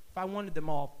 If I wanted them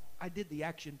all, I did the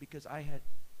action because I had,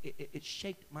 it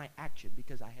shaped my action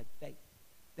because I had faith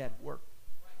that worked.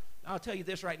 I'll tell you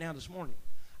this right now this morning.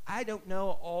 I don't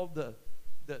know all the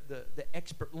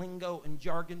expert lingo and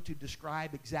jargon to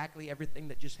describe exactly everything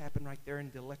that just happened right there in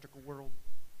the electrical world.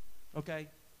 Okay?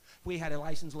 If we had a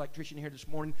licensed electrician here this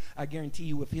morning, I guarantee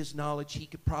you with his knowledge, he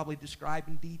could probably describe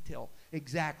in detail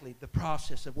exactly the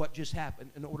process of what just happened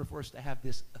in order for us to have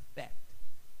this effect.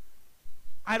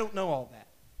 I don't know all that.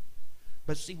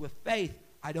 But see, with faith,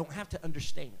 I don't have to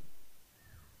understand.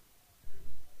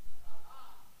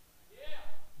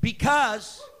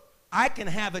 Because I can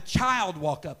have a child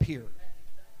walk up here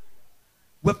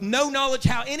with no knowledge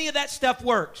how any of that stuff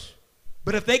works.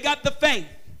 But if they got the faith,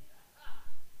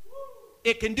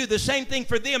 it can do the same thing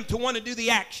for them to want to do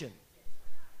the action.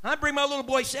 I bring my little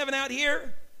boy 7 out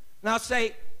here, and I'll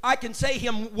say, I can say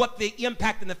him what the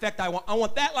impact and effect I want. I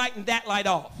want that light and that light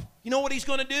off. You know what he's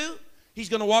going to do? He's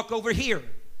going to walk over here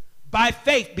by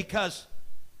faith because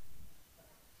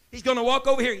he's going to walk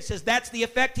over here. He says that's the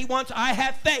effect he wants. I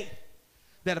have faith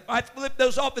that if I flip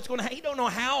those off, it's going to, he don't know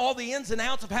how all the ins and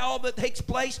outs of how all that takes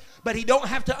place, but he don't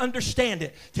have to understand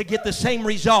it to get the same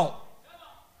result.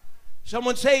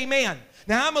 Someone say amen.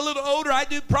 Now, I'm a little older. I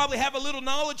do probably have a little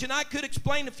knowledge, and I could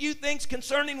explain a few things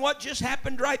concerning what just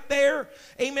happened right there.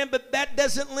 Amen. But that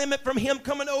doesn't limit from him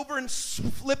coming over and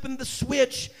flipping the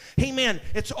switch. Amen.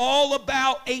 It's all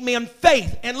about, amen,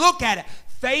 faith. And look at it.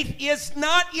 Faith is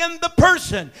not in the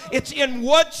person. It's in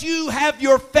what you have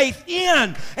your faith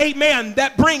in. Amen.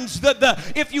 That brings the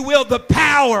if you will, the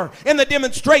power and the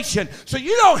demonstration. So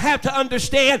you don't have to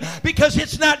understand because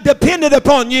it's not dependent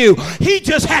upon you. He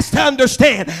just has to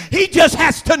understand. He just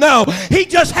has to know. He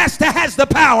just has the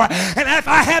power. And if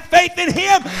I have faith in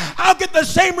him, I'll get the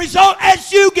same result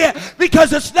as you get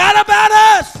because it's not about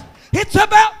us. It's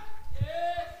about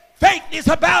faith is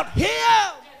about him.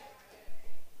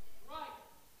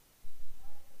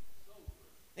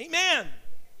 Amen.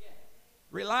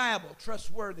 Reliable,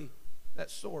 trustworthy, that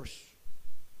source.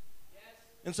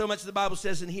 And so much the Bible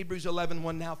says in Hebrews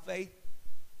 11:1, now faith.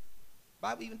 The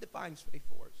Bible even defines faith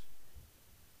for us.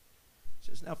 It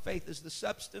says, now faith is the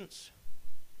substance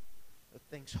of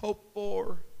things hoped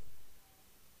for,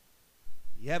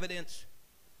 the evidence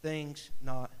of things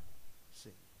not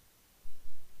seen.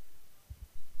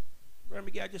 Brother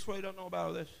McGee, I just really don't know about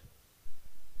all this.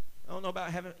 I don't know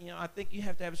about having, I think you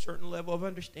have to have a certain level of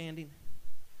understanding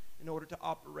in order to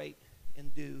operate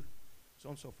and do so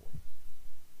on and so forth.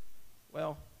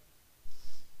 Well,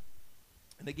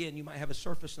 and again, you might have a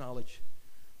surface knowledge.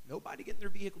 Nobody get in their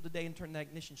vehicle today and turn the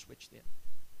ignition switch then.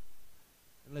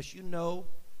 Unless you know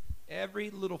every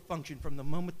little function from the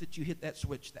moment that you hit that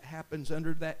switch that happens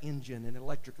under that engine and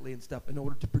electrically and stuff in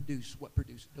order to produce what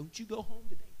produces. Don't you go home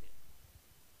today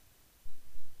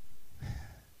then?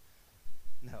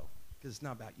 No. Because it's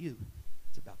not about you.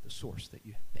 It's about the source that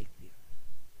you have faith in.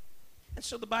 And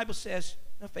so the Bible says,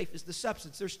 now faith is the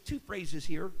substance. There's 2 phrases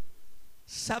here.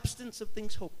 Substance of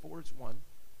things hoped for is one.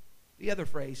 The other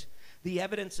phrase, the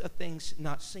evidence of things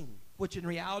not seen. Which in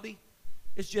reality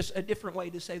is just a different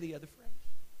way to say the other phrase.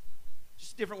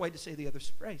 Just a different way to say the other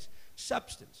phrase.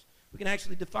 Substance. We can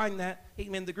actually define that,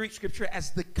 amen, the Greek scripture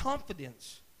as the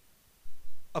confidence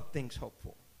of things hoped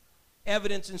for.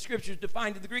 Evidence in Scripture is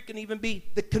defined in the Greek can even be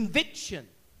the conviction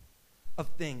of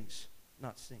things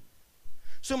not seen.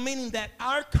 So meaning that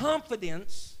our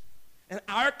confidence and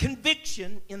our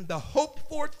conviction in the hoped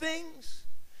for things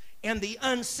and the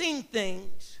unseen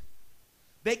things,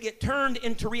 they get turned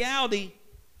into reality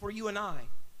for you and I.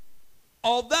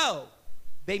 Although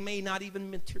they may not even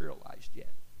materialized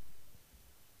yet.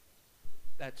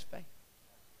 That's faith.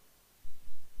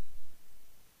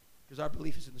 Because our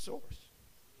belief is in the source.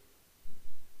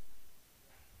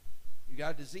 You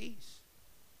got a disease.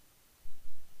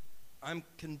 I'm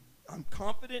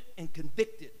confident and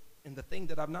convicted in the thing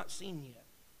that I've not seen yet.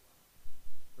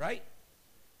 Right?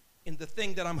 In the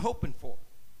thing that I'm hoping for.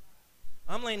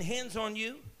 I'm laying hands on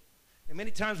you, and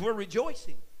many times we're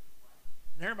rejoicing.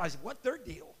 And everybody's like, what's their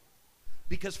deal?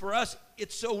 Because for us,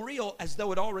 it's so real as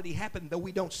though it already happened, though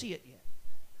we don't see it yet.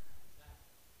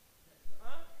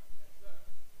 Huh?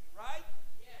 Right?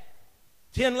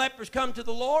 10 lepers come to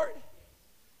the Lord.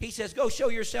 He says, go show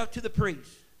yourself to the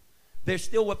priest. They're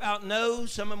still without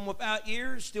nose, some of them without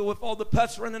ears, still with all the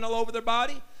pus running all over their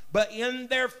body. But in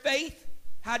their faith,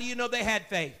 how do you know they had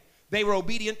faith? They were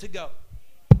obedient to go.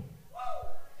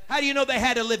 How do you know they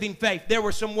had a living faith? There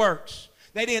were some works.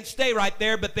 They didn't stay right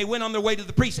there, but they went on their way to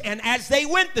the priest. And as they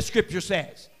went, the scripture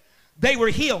says, they were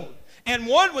healed. And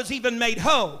one was even made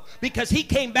whole because he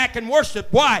came back and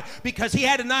worshiped. Why? Because he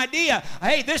had an idea.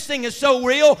 Hey, this thing is so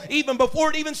real. Even before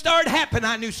it even started happening,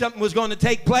 I knew something was going to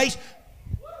take place.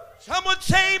 Someone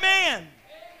say amen.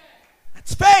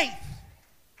 That's faith.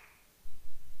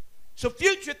 So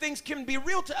future things can be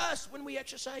real to us when we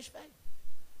exercise faith.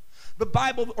 The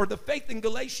Bible, or the faith in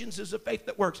Galatians, is a faith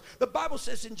that works. The Bible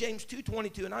says in James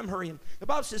 2:22, and I'm hurrying. The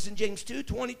Bible says in James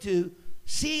 2:22,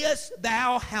 seest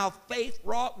thou how faith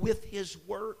wrought with his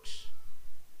works?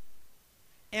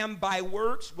 And by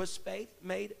works was faith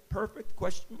made perfect?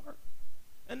 Question mark.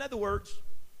 In other words,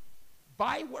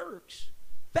 by works,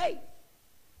 faith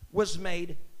was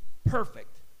made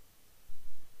perfect.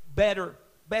 Better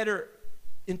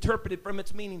interpreted from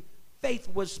its meaning, faith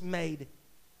was made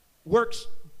works.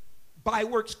 By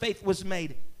works, faith was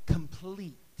made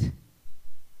complete.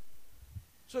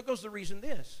 So it goes to reason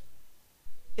this.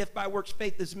 If by works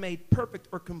faith is made perfect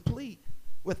or complete,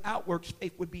 without works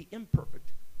faith would be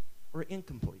imperfect or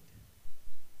incomplete.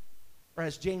 Or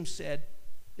as James said,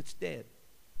 it's dead.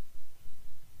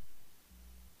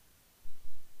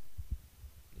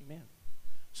 Amen.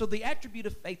 So the attribute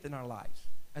of faith in our lives,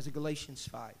 as in Galatians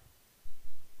 5,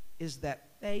 is that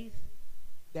faith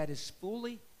that is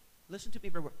fully, listen to me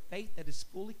very well, faith that is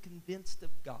fully convinced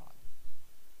of God,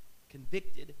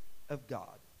 convicted of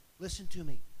God. Listen to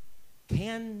me.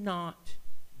 Cannot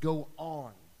go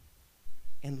on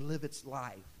and live its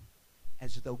life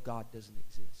as though God doesn't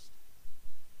exist.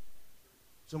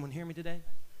 Someone hear me today?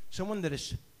 Someone that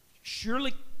is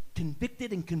surely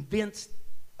convicted and convinced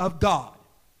of God,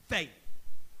 faith,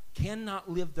 cannot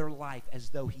live their life as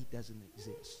though he doesn't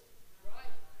exist.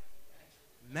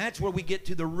 And that's where we get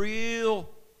to the real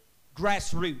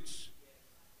grassroots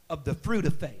of the fruit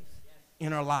of faith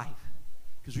in our life.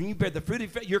 Because when you bear the fruit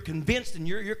of faith, you're convinced and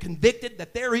you're convicted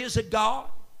that there is a God.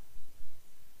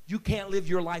 You can't live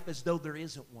your life as though there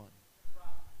isn't one.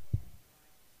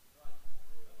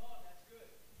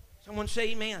 Someone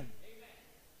say amen.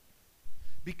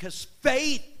 Because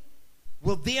faith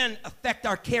will then affect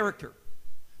our character.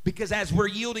 Because as we're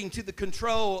yielding to the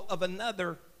control of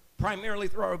another, primarily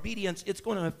through our obedience, it's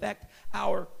going to affect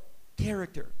our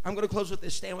character. I'm going to close with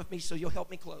this. Stand with me so you'll help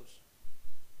me close.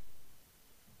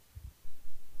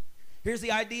 Here's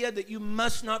the idea that you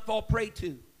must not fall prey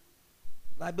to.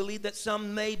 I believe that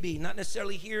some may be, not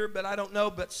necessarily here, but I don't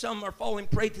know, but some are falling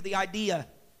prey to the idea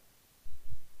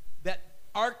that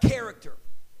our character,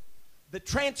 the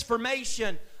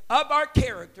transformation of our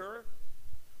character,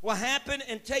 will happen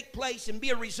and take place and be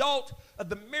a result of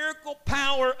the miracle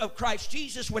power of Christ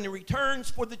Jesus when he returns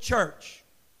for the church.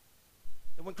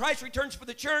 And when Christ returns for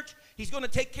the church, he's going to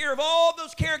take care of all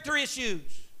those character issues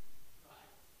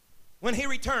when he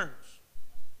returns.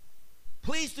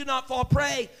 Please do not fall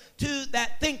prey to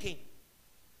that thinking.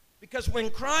 Because when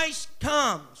Christ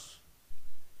comes,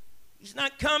 he's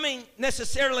not coming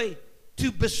necessarily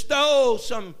to bestow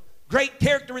some great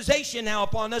characterization now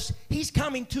upon us. He's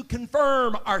coming to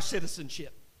confirm our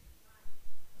citizenship.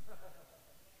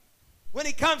 When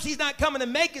he comes, he's not coming to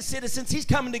make us citizens. He's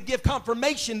coming to give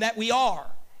confirmation that we are.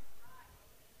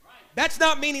 That's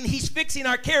not meaning he's fixing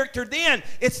our character then.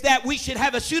 It's that we should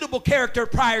have a suitable character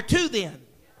prior to then.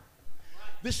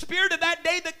 The spirit of that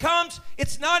day that comes,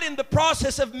 it's not in the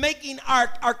process of making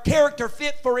our character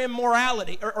fit for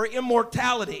immorality or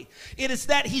immortality. It is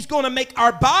that he's going to make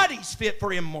our bodies fit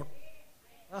for immortality.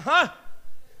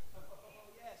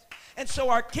 And so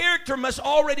our character must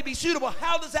already be suitable.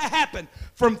 How does that happen?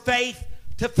 From faith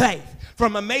to faith.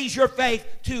 From a measure of faith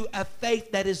to a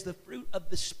faith that is the fruit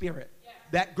of the Spirit.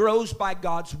 That grows by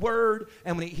God's word,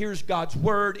 and when it hears God's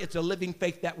word, it's a living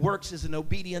faith that works as an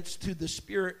obedience to the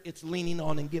Spirit it's leaning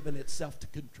on and giving itself to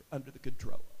under the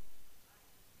control.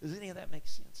 Does any of that make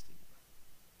sense to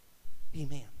you?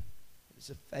 Amen. It's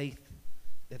a faith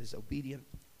that is obedient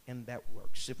and that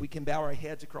works. If we can bow our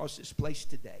heads across this place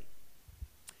today.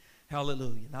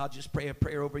 Hallelujah. And I'll just pray a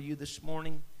prayer over you this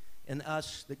morning and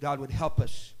us, that God would help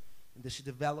us in this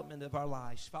development of our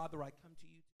lives. Father, I come to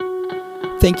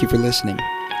you. Thank you for listening.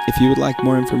 If you would like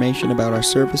more information about our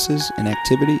services and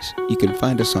activities, you can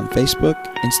find us on Facebook,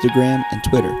 Instagram, and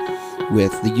Twitter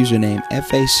with the username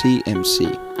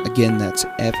FACMC. Again, that's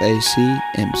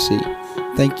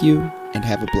FACMC. Thank you, and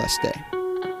have a blessed day.